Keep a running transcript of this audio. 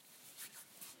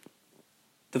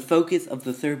The focus of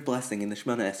the third blessing in the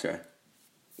Shemona Esrei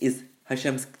is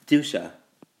Hashem's Kedusha,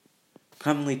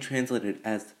 commonly translated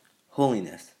as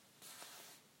holiness.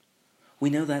 We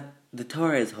know that the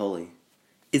Torah is holy,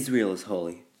 Israel is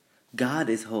holy, God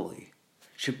is holy,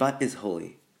 Shabbat is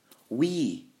holy,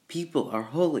 we, people, are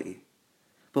holy.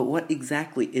 But what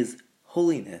exactly is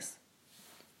holiness?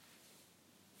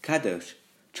 Kadosh,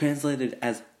 translated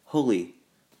as holy,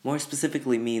 more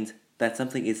specifically means that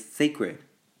something is sacred,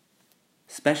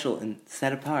 special, and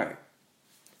set apart.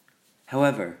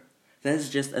 However, that is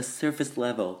just a surface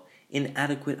level,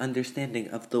 inadequate understanding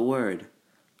of the word,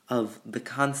 of the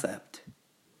concept.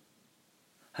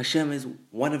 Hashem is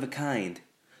one of a kind,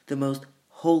 the most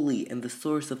holy and the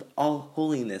source of all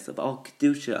holiness, of all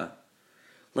Kedusha.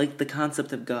 Like the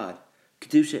concept of God,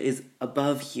 Kedusha is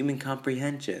above human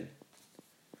comprehension.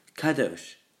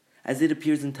 Kadosh, as it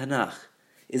appears in Tanakh,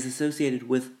 is associated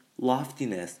with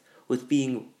loftiness, with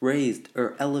being raised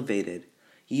or elevated,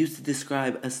 used to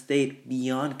describe a state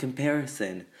beyond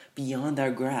comparison, beyond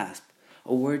our grasp,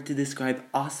 a word to describe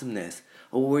awesomeness,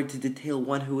 a word to detail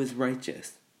one who is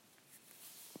righteous.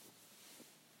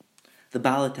 The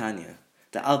Baal HaTanya,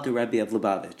 the Alter Rebbe of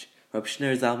Lubavitch, Reb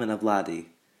Shneur Zalman of Ladi,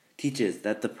 teaches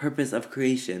that the purpose of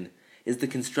creation is the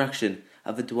construction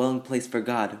of a dwelling place for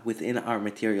God within our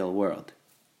material world.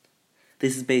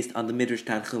 This is based on the Midrash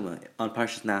Tanchuma on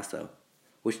Parshas Naso,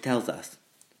 which tells us,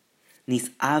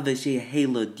 Hashem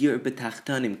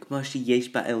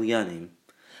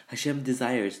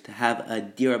desires to have a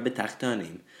dira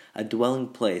b'tachtonim, a dwelling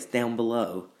place down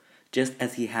below, just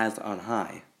as He has on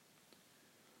high.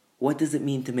 What does it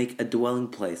mean to make a dwelling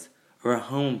place or a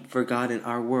home for God in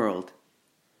our world?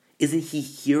 Isn't He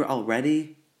here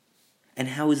already? And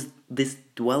how is this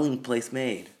dwelling place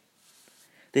made?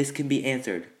 This can be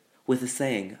answered with a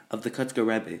saying of the Kotzker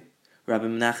Rebbe, Rabbi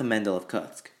Menachem Mendel of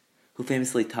Kotzk, who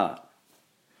famously taught,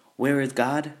 "Where is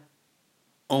God?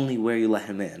 Only where you let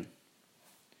Him in."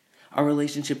 Our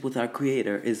relationship with our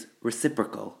Creator is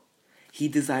reciprocal. He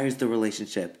desires the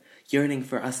relationship, yearning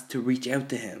for us to reach out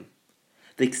to Him.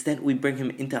 The extent we bring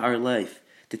Him into our life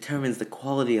determines the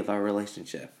quality of our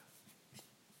relationship.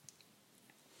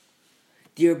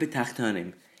 Dir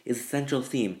B'Tachtonim is a central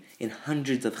theme in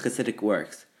hundreds of Hasidic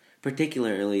works,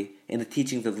 particularly in the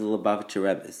teachings of the Lubavitcher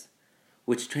Rebbe's,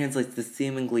 which translates the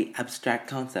seemingly abstract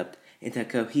concept into a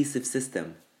cohesive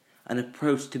system, an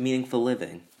approach to meaningful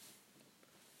living.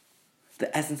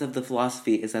 The essence of the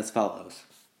philosophy is as follows.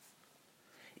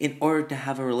 In order to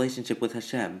have a relationship with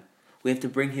Hashem, we have to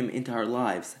bring Him into our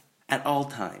lives at all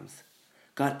times.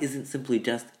 God isn't simply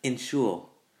just in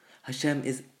shul. Hashem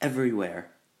is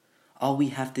everywhere. All we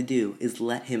have to do is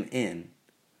let Him in.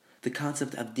 The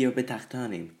concept of Dir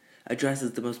B'Tachtonim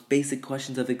addresses the most basic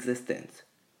questions of existence.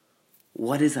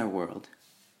 What is our world?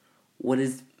 What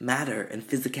is matter and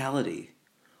physicality?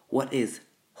 What is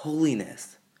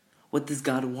holiness? What does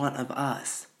God want of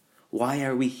us? Why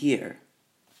are we here?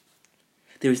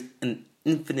 There's an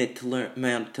infinite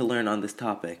amount to learn on this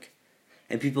topic,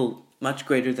 and people much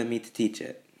greater than me to teach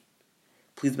it.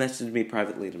 Please message me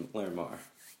privately to learn more.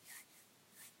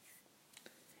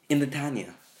 In the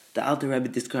Tanya, the Alter Rebbe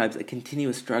describes a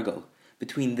continuous struggle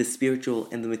between the spiritual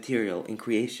and the material in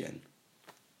creation.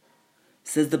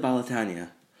 Says the Baal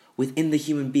HaTanya, within the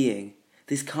human being,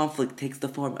 this conflict takes the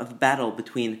form of a battle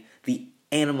between the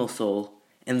animal soul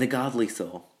and the godly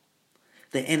soul.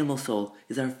 The animal soul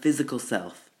is our physical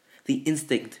self, the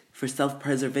instinct for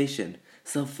self-preservation,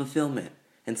 self-fulfillment,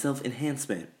 and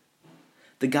self-enhancement.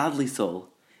 The godly soul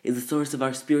is the source of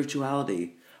our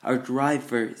spirituality, our drive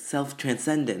for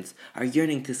self-transcendence, our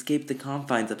yearning to escape the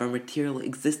confines of our material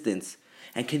existence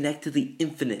and connect to the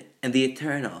infinite and the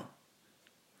eternal.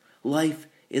 Life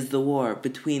is the war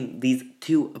between these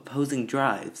two opposing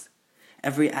drives.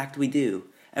 Every act we do,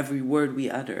 every word we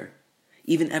utter,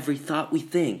 even every thought we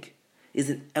think,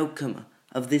 is an outcome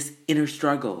of this inner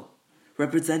struggle,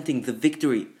 representing the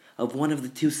victory of one of the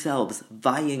two selves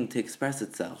vying to express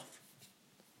itself.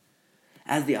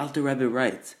 As the Alter Rebbe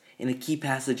writes in a key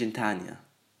passage in Tanya,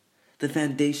 the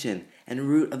foundation and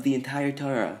root of the entire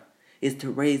Torah is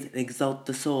to raise and exalt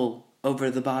the soul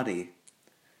over the body.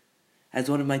 As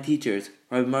one of my teachers,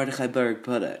 Rabbi Mordechai Berg,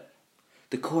 put it,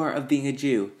 the core of being a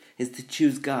Jew is to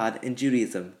choose God and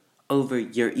Judaism over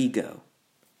your ego.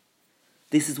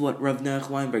 This is what Rav Noach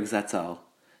Weinberg Zatzal,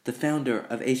 the founder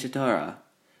of Aish HaTorah,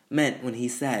 meant when he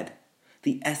said,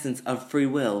 the essence of free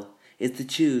will is to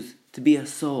choose to be a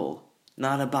soul,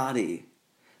 not a body.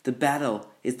 The battle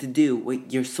is to do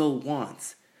what your soul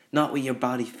wants, not what your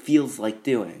body feels like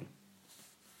doing.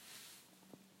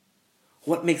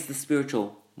 What makes the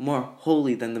spiritual more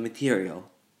holy than the material?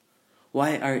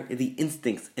 Why are the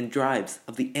instincts and drives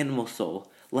of the animal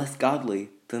soul less godly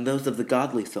than those of the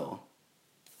godly soul?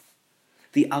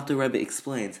 The Alter Rebbe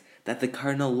explains that the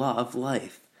cardinal law of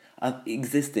life, of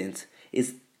existence,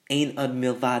 is ein od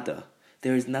milvado.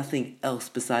 There is nothing else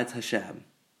besides Hashem.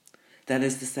 That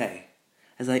is to say,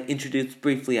 as I introduced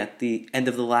briefly at the end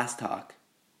of the last talk,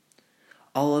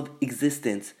 all of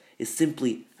existence is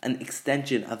simply an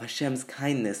extension of Hashem's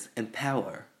kindness and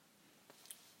power.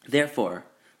 Therefore,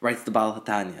 writes the Baal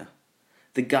HaTanya,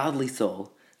 the godly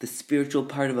soul, the spiritual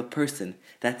part of a person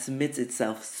that submits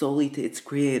itself solely to its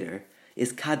Creator,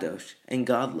 is kadosh and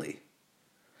godly.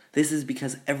 This is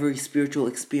because every spiritual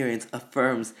experience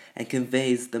affirms and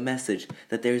conveys the message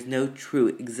that there is no true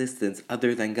existence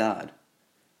other than God.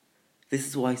 This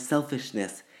is why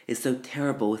selfishness is so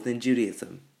terrible within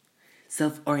Judaism.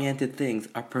 Self-oriented things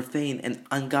are profane and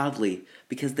ungodly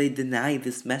because they deny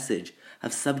this message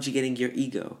of subjugating your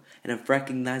ego and of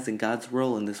recognizing God's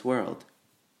role in this world.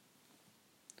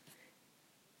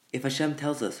 If Hashem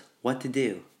tells us what to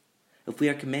do, if we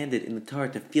are commanded in the Torah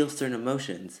to feel certain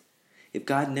emotions, if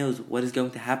God knows what is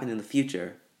going to happen in the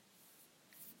future,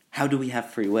 how do we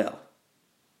have free will?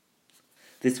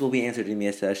 This will be answered in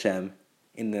Yeshua Hashem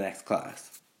in the next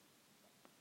class.